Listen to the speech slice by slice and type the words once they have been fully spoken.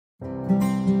Welcome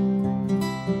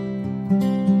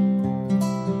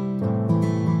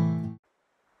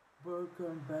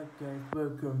back, guys.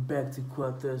 Welcome back to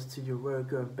Quarter Studio.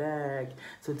 Welcome back.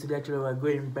 So today actually we're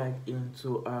going back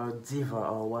into our diva,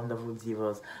 our wonderful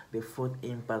divas, the fourth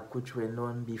impact, which were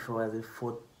known before as the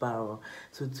fourth power.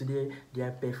 So today they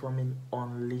are performing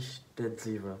Unleash the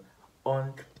Diva.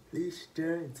 Unleash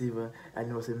the Diva,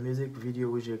 and it was a music video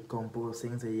which they composed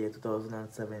since the year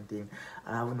 2017.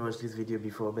 I haven't watched this video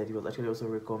before, but it was actually also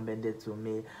recommended to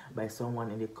me by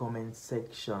someone in the comment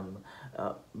section.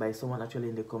 And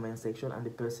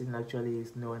the person actually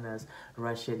is known as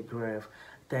Rachel Grave.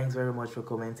 Thanks very much for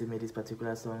commenting me this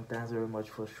particular song. Thanks very much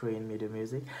for showing me the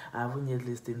music. I haven't yet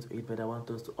listened to it, but I want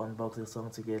us to unbox the song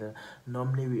together.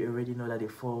 Normally, we already know that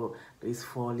these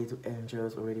four little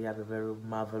angels already have a very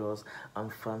marvelous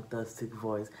and fantastic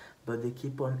voice, but they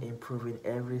keep on improving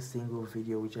every single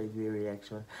video which I do a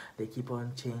reaction. They keep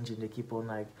on changing. They keep on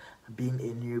like being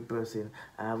a new person.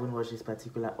 I haven't watched this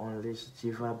particular Unleash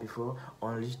Diva before.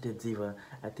 Unleash the Diva.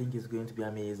 I think it's going to be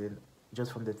amazing.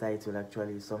 Just from the title,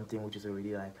 actually, something which is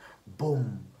already like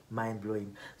boom,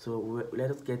 mind-blowing. So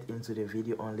let us get into the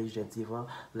video. Unleash the Diva.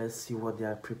 Let's see what they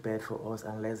are prepared for us,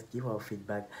 and let's give our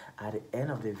feedback at the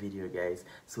end of the video, guys.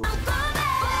 So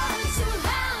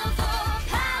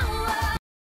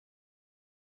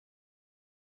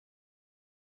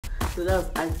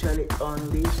that's actually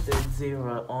Unleash the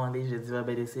Diva. Unleash the Diva,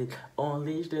 but they say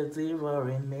Unleash the Diva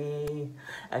in me.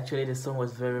 Actually, the song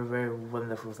was very, very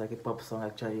wonderful. It was like a pop song.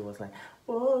 Actually, it was like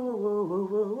whoa, whoa, whoa, whoa,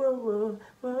 whoa,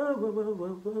 whoa, whoa, whoa,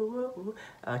 whoa, whoa, whoa.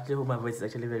 Actually, my voice is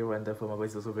actually very wonderful. My voice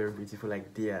is also very beautiful,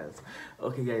 like theirs.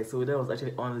 Okay, guys, so that was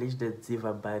actually Unleash the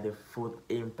Diva by the Fourth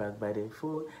Impact,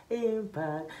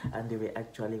 and they were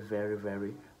actually very,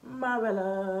 very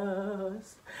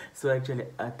marvelous. So actually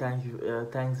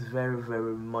thanks very,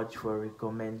 very much for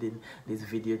recommending this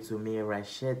video to me,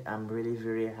 Rashid. I'm really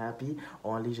very happy.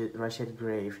 Only Rashid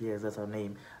Grave, yes, that's her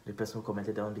name, the person who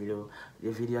commented down below.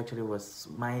 The video actually was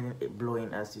mind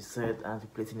blowing, as you said,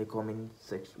 and placed in the comment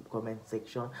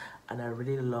section, and I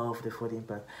really love the Fourth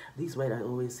Impact. This is why I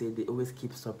always say they always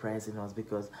keep surprising us,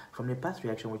 because from the past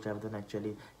reaction which I've done,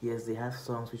 actually, yes, they have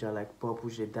songs which are like pop,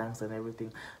 which they dance and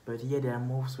everything, but here their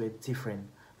moves were different.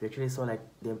 We actually saw like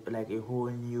a whole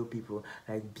new people,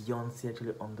 like Beyonce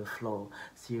actually on the floor.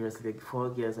 Seriously, like 4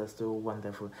 girls are so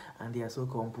wonderful, and they are so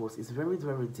composed. It's very,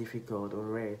 very difficult or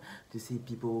rare to see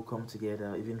people who come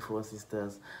together, even four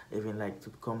sisters, even like to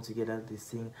come together. They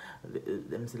sing,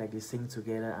 let me say, like they sing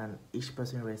together, and each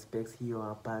person respects he or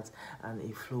her part, and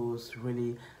it flows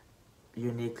really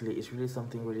uniquely. It's really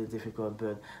something really difficult,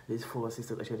 but these four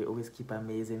sisters actually always keep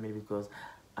amazing me, because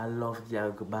I love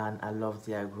their band, I love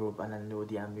their group, and I know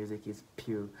their music is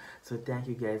pure. So thank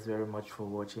you guys very much for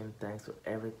watching. Thanks for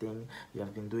everything you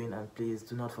have been doing, and please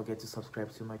do not forget to subscribe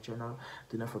to my channel.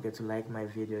 Do not forget to like my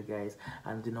video, guys,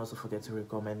 and do not also forget to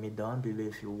recommend me down below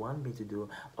if you want me to do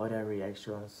other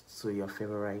reactions to your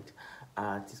favorite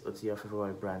artist or to your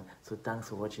favorite brand. So thanks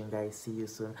for watching, guys. See you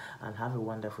soon, and have a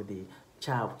wonderful day.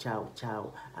 Ciao, ciao,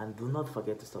 ciao, and do not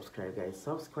forget to subscribe, guys.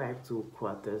 Subscribe to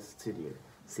Quarter Studio.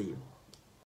 See you.